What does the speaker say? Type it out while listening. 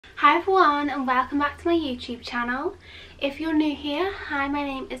Hi everyone and welcome back to my YouTube channel. If you're new here, hi, my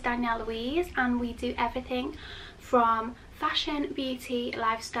name is Danielle Louise and we do everything from fashion, beauty,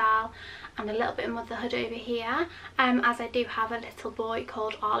 lifestyle and a little bit of motherhood over here, as I do have a little boy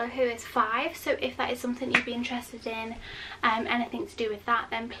called Arlo who is 5, so if that is something you'd be interested in, anything to do with that,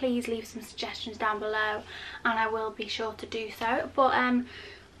 then please leave some suggestions down below and I will be sure to do so. But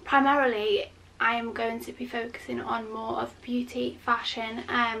primarily I am going to be focusing on more of beauty, fashion,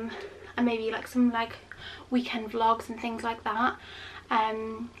 and maybe like some like weekend vlogs and things like that,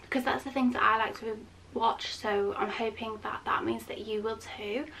 because that's the things that I like to watch, so I'm hoping that that means that you will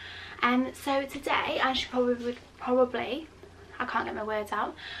too. So today, as you probably I can't get my words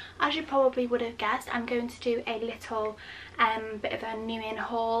out, as you probably would have guessed, I'm going to do a little bit of a new in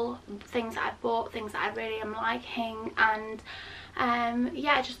haul, things that I've bought, things that I really am liking, and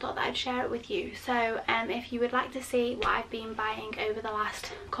yeah, I just thought that I'd share it with you. So if you would like to see what I've been buying over the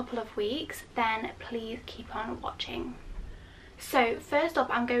last couple of weeks, then please keep on watching. So first up,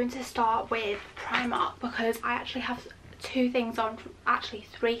 I'm going to start with Primark because I actually have three things on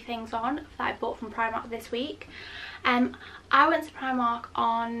that I bought from Primark this week. I went to Primark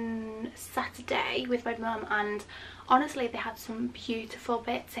on Saturday with my mum and honestly they had some beautiful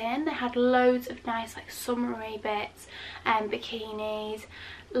bits in. They had loads of nice like summery bits and bikinis,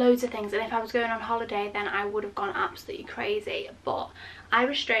 loads of things, and if I was going on holiday then I would have gone absolutely crazy, but I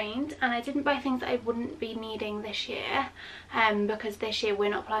restrained and I didn't buy things that I wouldn't be needing this year, because this year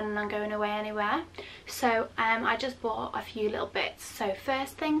we're not planning on going away anywhere. So I just bought a few little bits. So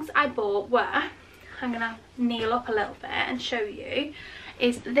first things I bought were, I'm gonna kneel up a little bit and show you,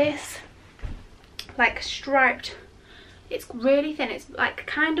 is this like striped, it's really thin, it's like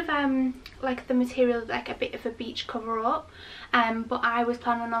kind of like the material like a bit of a beach cover up, but I was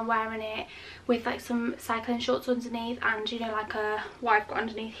planning on wearing it with like some cycling shorts underneath and, you know, like what I've got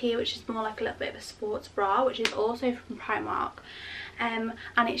underneath here, which is more like a little bit of a sports bra, which is also from Primark, and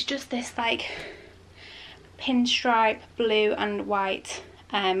it's just this like pinstripe blue and white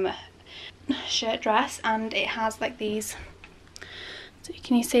shirt dress, and it has like these, so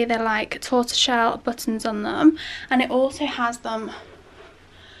can you see they're like tortoiseshell buttons on them, and it also has them,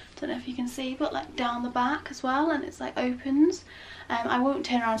 don't know if you can see, but like down the back as well, and it's like opens. I won't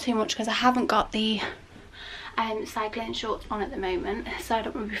turn around too much because I haven't got the cycling shorts on at the moment, so I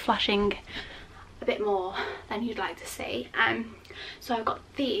don't want to be flashing a bit more than you'd like to see. So I got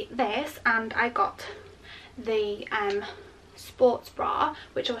this and I got the sports bra,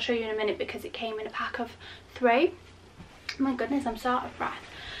 which I'll show you in a minute because it came in a pack of 3. Oh my goodness, I'm so out of breath.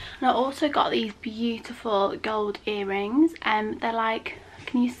 And I also got these beautiful gold earrings, they're like,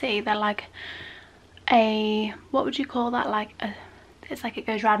 can you see, they're like a, what would you call that, like a, it's like it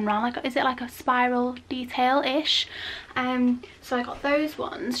goes round and round, like, is it like a spiral detail-ish? So I got those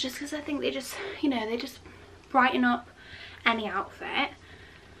ones just because I think they just, you know, they just brighten up any outfit.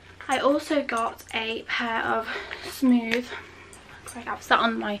 I also got a pair of smooth, I've sat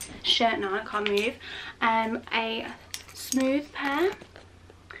on my shirt now, I can't move, a smooth pair,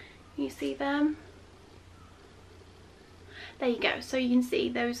 you see them? There you go, so you can see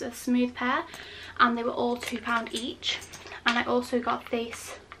those are smooth pair and they were all £2 each. And I also got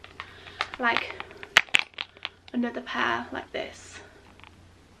this, like another pair like this,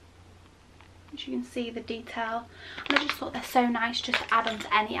 which you can see the detail, and I just thought they're so nice just to add on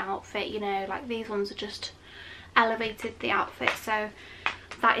to any outfit, you know, like these ones are just elevated the outfit, so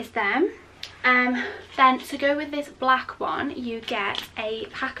that is them. Then to go with this black one, you get a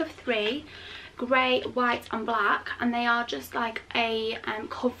pack of 3, grey, white and black, and they are just like a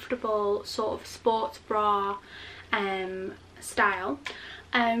comfortable sort of sports bra style.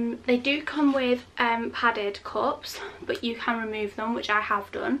 They do come with padded cups, but you can remove them, which I have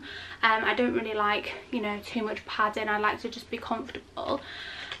done. I don't really like, you know, too much padding, I like to just be comfortable.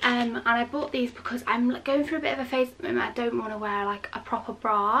 And I bought these because I'm like going through a bit of a phase at the moment. I don't want to wear like a proper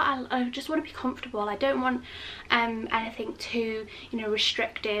bra, I just want to be comfortable. I don't want anything too, you know,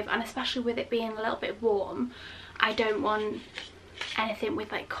 restrictive, and especially with it being a little bit warm, I don't want anything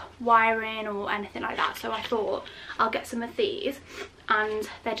with like wiring or anything like that. So I thought I'll get some of these, and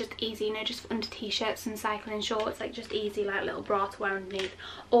they're just easy, you know, just under t-shirts and cycling shorts, like just easy like little bra to wear underneath.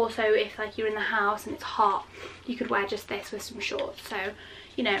 Also if like you're in the house and it's hot, you could wear just this with some shorts, so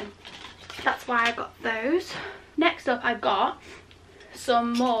you know, that's why I got those. Next up I got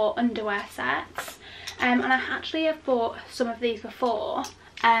some more underwear sets, and I actually have bought some of these before,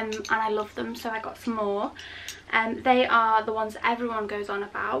 and I love them, so I got some more. They are the ones that everyone goes on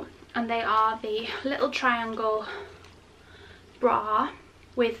about, and they are the little triangle bra,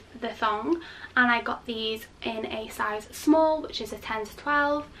 with the thong, and I got these in a size small, which is a 10 to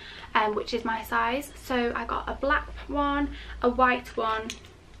 12, which is my size. So I got a black one, a white one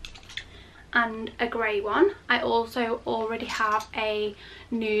and a grey one. I also already have a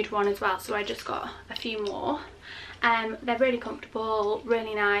nude one as well, so I just got a few more. They're really comfortable,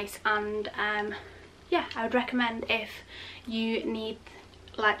 really nice, and yeah, I would recommend if you need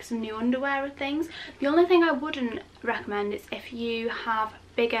like some new underwear and things. The only thing I wouldn't recommend is if you have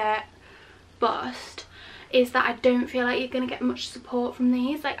bigger bust, is that I don't feel like you're going to get much support from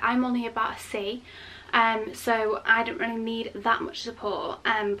these. Like, I'm only about a C, so I don't really need that much support,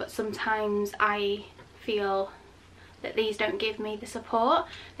 but sometimes I feel that these don't give me the support.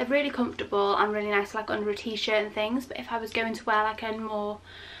 They're really comfortable and really nice, like under a t-shirt and things, but if I was going to wear like a more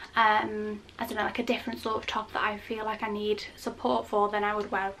I don't know, like a different sort of top that I feel like I need support for, then I would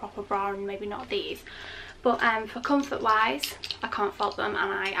wear a proper bra and maybe not these. But for comfort wise, I can't fault them,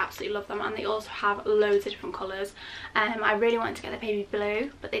 and I absolutely love them. And they also have loads of different colours. I really wanted to get the baby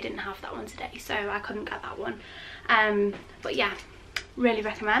blue, but they didn't have that one today, so I couldn't get that one. But yeah, really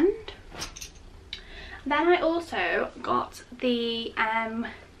recommend. Then I also got the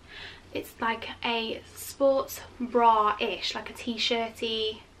it's like a sports bra-ish, like a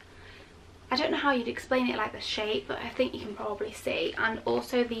t-shirty, I don't know how you'd explain it, like the shape, but I think you can probably see. And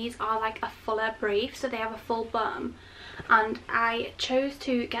also these are like a fuller brief, so they have a full bum. And I chose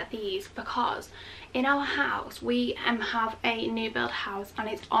to get these because in our house we have a new build house, and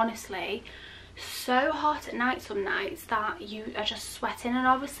it's honestly so hot at night some nights that you are just sweating. And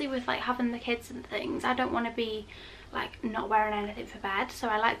obviously with like having the kids and things, I don't want to be like not wearing anything for bed, so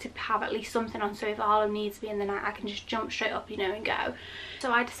I like to have at least something on, so if Arlo needs to be in the night I can just jump straight up, you know, and go.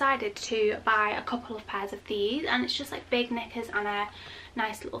 So I decided to buy a couple of pairs of these, and it's just like big knickers and a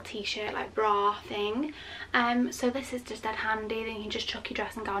nice little t-shirt like bra thing. So this is just dead handy. Then you can just chuck your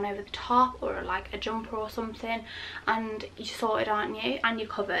dressing gown over the top, or like a jumper or something, and you're sorted, aren't you, and you're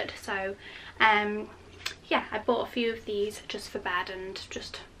covered. So yeah, I bought a few of these just for bed and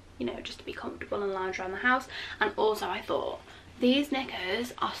just, you know, just to be comfortable and lounge around the house. And also I thought these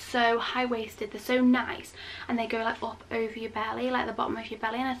knickers are so high-waisted, they're so nice, and they go like up over your belly, like the bottom of your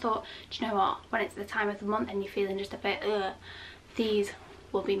belly. And I thought, do you know what, when it's the time of the month and you're feeling just a bit these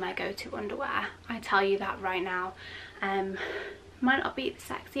will be my go-to underwear. I tell you that right now. Might not be the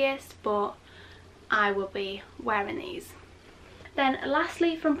sexiest, but I will be wearing these. Then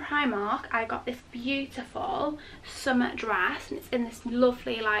lastly, from Primark, I got this beautiful summer dress, and it's in this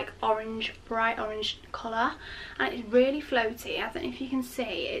lovely like orange, bright orange colour, and it's really floaty. I don't know if you can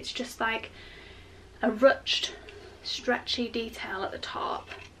see, it's just like a ruched stretchy detail at the top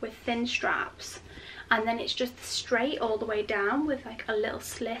with thin straps, and then it's just straight all the way down with like a little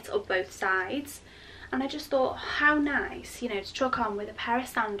slit up both sides. And I just thought, how nice, you know, to chuck on with a pair of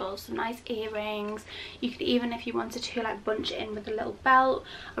sandals, some nice earrings. You could even, if you wanted to, like bunch it in with a little belt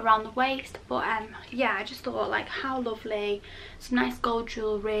around the waist. But yeah, I just thought, like, how lovely. Some nice gold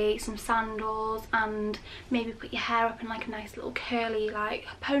jewellery, some sandals, and maybe put your hair up in like a nice little curly like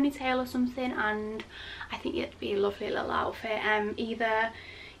ponytail or something, and I think it'd be a lovely little outfit. Either,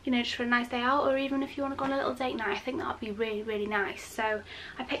 you know, just for a nice day out, or even if you want to go on a little date night, I think that would be really, really nice. So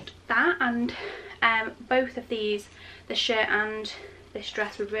I picked that, and both of these, the shirt and this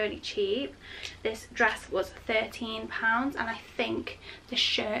dress, were really cheap. This dress was £13, and I think the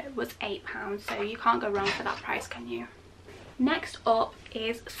shirt was £8, so you can't go wrong for that price, can you? Next up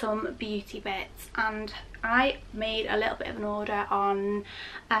is some beauty bits, and I made a little bit of an order on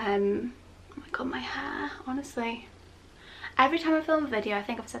oh my god, my hair, honestly. Every time I film a video, I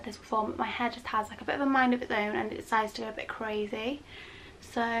think I've said this before, but my hair just has like a bit of a mind of its own, and it decides to go a bit crazy.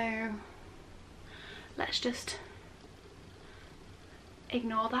 So let's just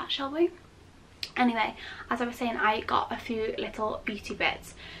ignore that, shall we? Anyway, as I was saying, I got a few little beauty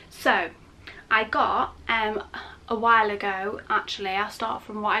bits. So I got a while ago, actually, I'll start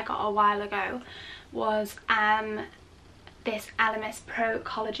from what I got a while ago, was this Elemis Pro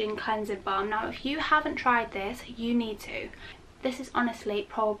Collagen Cleansing Balm. Now, if you haven't tried this, you need to. This is honestly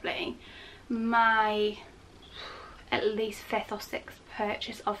probably my at least 5th or 6th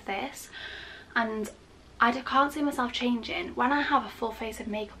purchase of this, and I can't see myself changing. When I have a full face of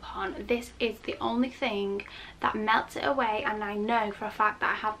makeup on, this is the only thing that melts it away, and I know for a fact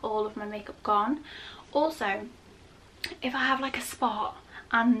that I have all of my makeup gone. Also, if I have like a spot,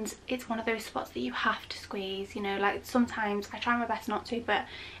 and it's one of those spots that you have to squeeze, you know, like sometimes I try my best not to, but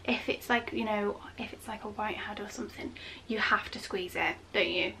if it's like, you know, if it's like a whitehead or something, you have to squeeze it, don't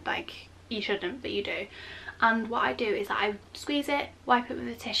you? Like, you shouldn't, but you do. And what I do is that I squeeze it, wipe it with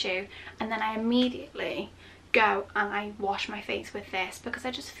a tissue, and then I immediately go and I wash my face with this, because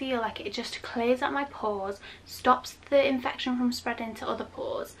I just feel like it just clears out my pores, stops the infection from spreading to other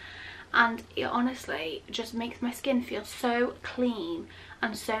pores, and it honestly just makes my skin feel so clean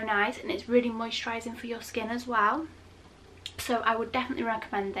and so nice, and it's really moisturising for your skin as well. So I would definitely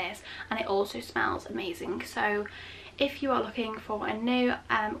recommend this, and it also smells amazing. So if you are looking for a new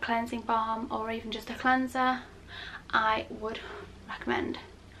cleansing balm or even just a cleanser, I would recommend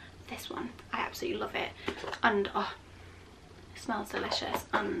this one. I absolutely love it, and oh, it smells delicious.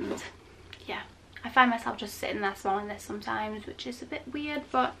 And yeah, I find myself just sitting there smelling this sometimes, which is a bit weird,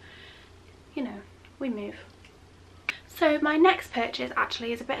 but you know, we move. So my next purchase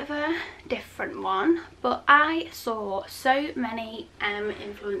actually is a bit of a different one, but I saw so many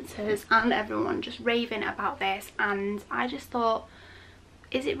influencers and everyone just raving about this, and I just thought,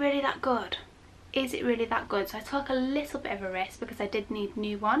 is it really that good? Is it really that good? So I took a little bit of a risk because I did need a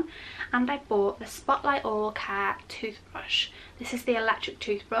new one, and I bought the Spotlight Oral Care toothbrush. This is the electric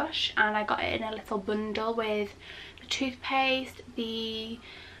toothbrush, and I got it in a little bundle with the toothpaste, the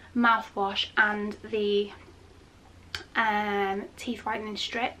mouthwash and the teeth whitening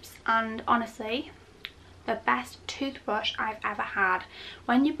strips. And honestly, the best toothbrush I've ever had.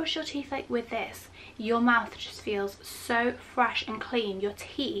 When you brush your teeth like with this, your mouth just feels so fresh and clean. Your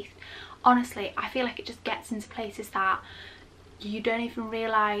teeth, honestly, I feel like it just gets into places that you don't even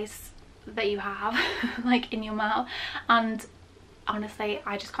realise that you have like in your mouth, and honestly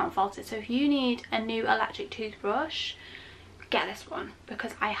I just can't fault it. So if you need a new electric toothbrush, get this one,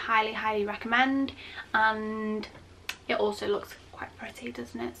 because I highly recommend, and it also looks quite pretty,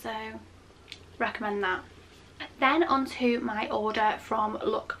 doesn't it? So recommend that. Then onto my order from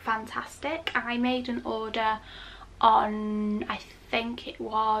Look Fantastic. I made an order on, I think it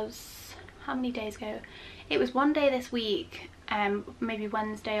was, how many days ago? It was one day this week, maybe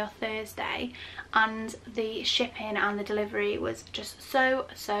Wednesday or Thursday, and the shipping and the delivery was just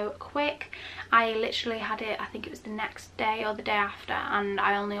so quick. I literally had it, I think it was the next day or the day after, and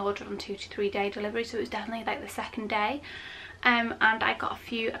I only ordered on 2 to 3 day delivery, so it was definitely like the second day. And I got a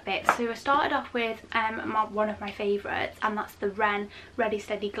few bits. So I started off with one of my favourites, and that's the Ren Ready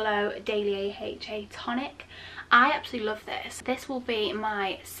Steady Glow Daily AHA Tonic. I absolutely love this. This will be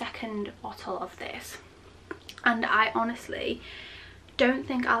my second bottle of this, and I honestly don't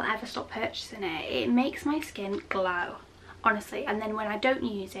think I'll ever stop purchasing it. It makes my skin glow, honestly. And then when I don't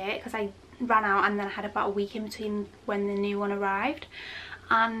use it, because I ran out and then I had about a week in between when the new one arrived,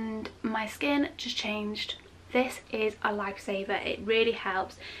 and my skin just changed. This is a lifesaver. It really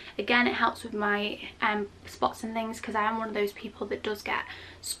helps. Again, it helps with my spots and things, because I am one of those people that does get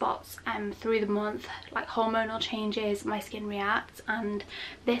spots through the month, like hormonal changes, my skin reacts, and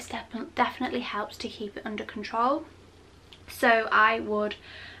this definitely helps to keep it under control. So I would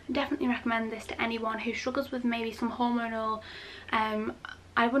definitely recommend this to anyone who struggles with maybe some hormonal,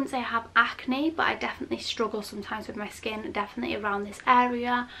 I wouldn't say I have acne, but I definitely struggle sometimes with my skin, definitely around this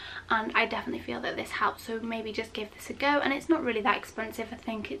area, and I definitely feel that this helps. So maybe just give this a go, and it's not really that expensive. I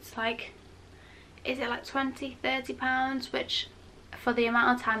think it's like, is it like 20-30 pounds, which for the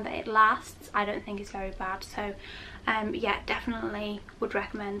amount of time that it lasts, I don't think is very bad. So yeah, definitely would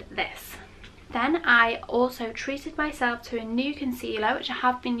recommend this. Then I also treated myself to a new concealer, which I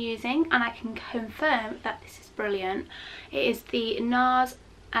have been using, and I can confirm that this is brilliant. It is the NARS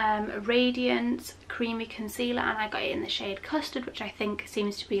Radiant Creamy Concealer, and I got it in the shade Custard, which I think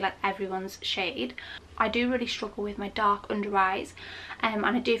seems to be like everyone's shade. I do really struggle with my dark under eyes, and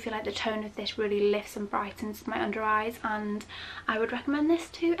I do feel like the tone of this really lifts and brightens my under eyes, and I would recommend this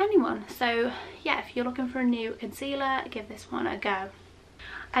to anyone. So yeah, if you're looking for a new concealer, give this one a go.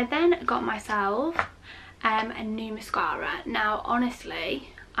 I then got myself a new mascara. Now honestly,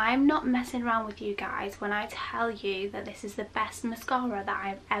 I'm not messing around with you guys when I tell you that this is the best mascara that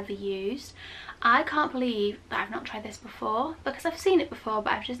I've ever used. I can't believe that I've not tried this before, because I've seen it before,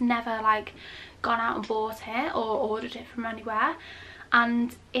 but I've just never like gone out and bought it or ordered it from anywhere.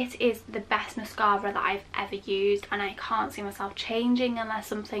 And it is the best mascara that I've ever used, and I can't see myself changing unless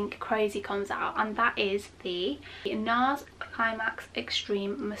something crazy comes out, and that is the NARS Climax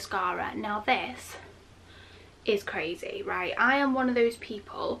Extreme Mascara. Now this is crazy, right? I am one of those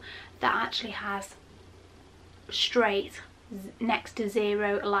people that actually has straight next to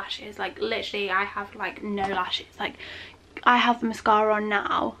zero lashes. Like literally I have like no lashes. Like I have the mascara on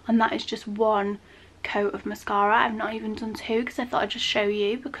now, and that is just one coat of mascara. I've not even done two, because I thought I'd just show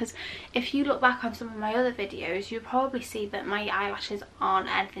you, because if you look back on some of my other videos, you'll probably see that my eyelashes aren't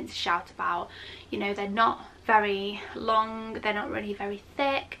anything to shout about. You know, they're not very long, they're not really very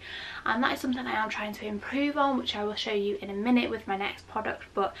thick, and that is something I am trying to improve on, which I will show you in a minute with my next product.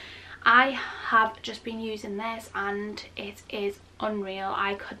 But I have just been using this and it is unreal.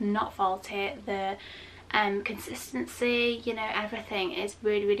 I could not fault it. The consistency, you know, everything is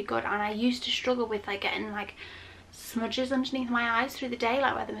really, really good. And I used to struggle with like getting like smudges underneath my eyes through the day,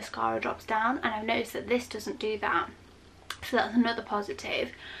 like where the mascara drops down, and I've noticed that this doesn't do that, so that's another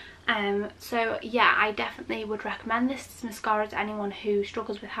positive. So yeah, I definitely would recommend this mascara to anyone who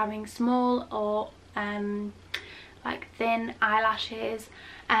struggles with having small or like thin eyelashes.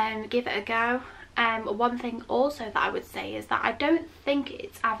 Give it a go. One thing also that I would say is that I don't think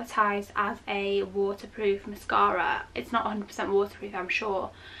it's advertised as a waterproof mascara. It's not 100% waterproof, I'm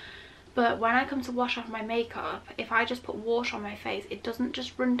sure, but when I come to wash off my makeup, if I just put water on my face, it doesn't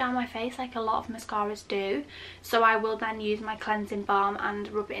just run down my face like a lot of mascaras do. So I will then use my cleansing balm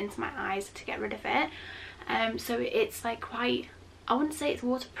and rub it into my eyes to get rid of it. So it's like quite, I wouldn't say it's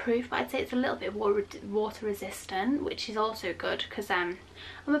waterproof, but I'd say it's a little bit water resistant, which is also good because I'm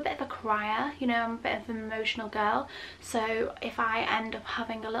a bit of a crier, you know, I'm a bit of an emotional girl. So if I end up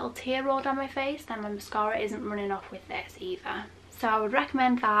having a little tear roll down my face, then my mascara isn't running off with this either. So I would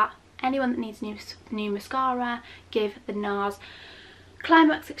recommend that. Anyone that needs new mascara, give the NARS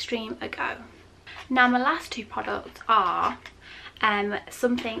Climax Extreme a go. Now my last two products are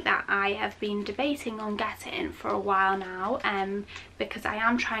something that I have been debating on getting for a while now, because I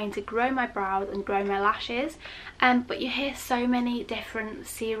am trying to grow my brows and grow my lashes, but you hear so many different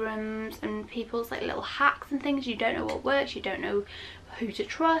serums and people's like little hacks and things. You don't know what works, you don't know who to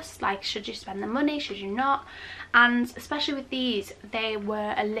trust, like should you spend the money, should you not? And especially with these, they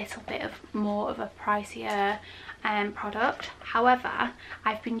were a little bit of more of a pricier product. However,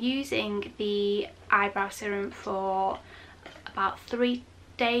 I've been using the eyebrow serum for about 3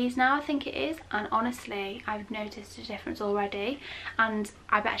 days now, I think it is, and honestly I've noticed a difference already, and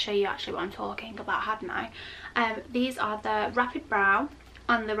I better show you actually what I'm talking about, hadn't I? These are the Rapid Brow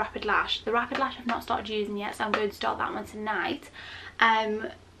and the Rapid Lash. The Rapid Lash I've not started using yet, so I'm going to start that one tonight,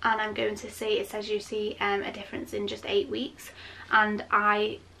 and I'm going to see, it says you see a difference in just 8 weeks, and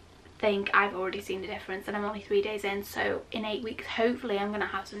I think I've already seen the difference, and I'm only 3 days in. So in 8 weeks hopefully I'm going to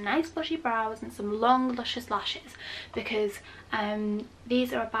have some nice bushy brows and some long luscious lashes, because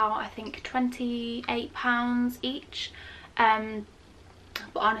these are about, I think, £28 each, but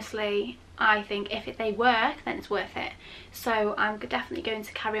honestly I think if they work, then it's worth it. So I'm definitely going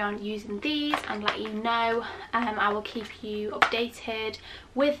to carry on using these and let you know. I will keep you updated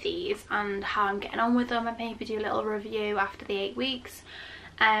with these and how I'm getting on with them, and maybe do a little review after the 8 weeks.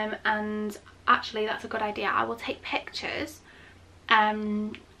 And actually that's a good idea. I will take pictures,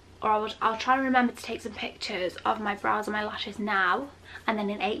 or I'll try and remember to take some pictures of my brows and my lashes now, and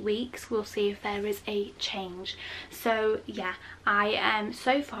then in 8 weeks we'll see if there is a change. So yeah, I am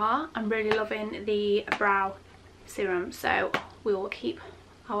so far I'm really loving the brow serum, so we will keep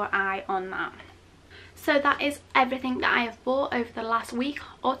our eye on that. So that is everything that I have bought over the last week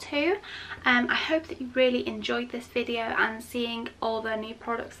or two. I hope that you really enjoyed this video and seeing all the new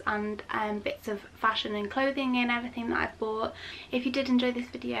products and bits of fashion and clothing and everything that I've bought. If you did enjoy this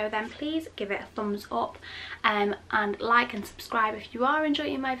video, then please give it a thumbs up, and like and subscribe if you are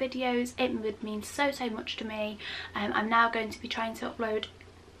enjoying my videos. It would mean so much to me. I'm now going to be trying to upload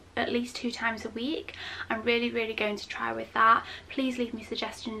at least 2 times a week. I'm really going to try with that. Please leave me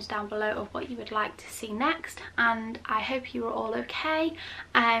suggestions down below of what you would like to see next, and I hope you are all okay.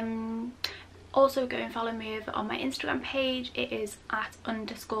 Also go and follow me over on my Instagram page. It is at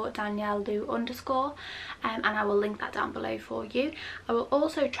 _Danielle Lou_, and I will link that down below for you. I will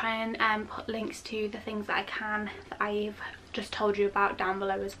also try and put links to the things that I can that I've just told you about down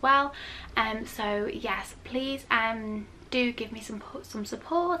below as well. So yes, please do give me some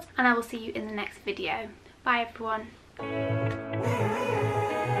support, and I will see you in the next video. Bye everyone.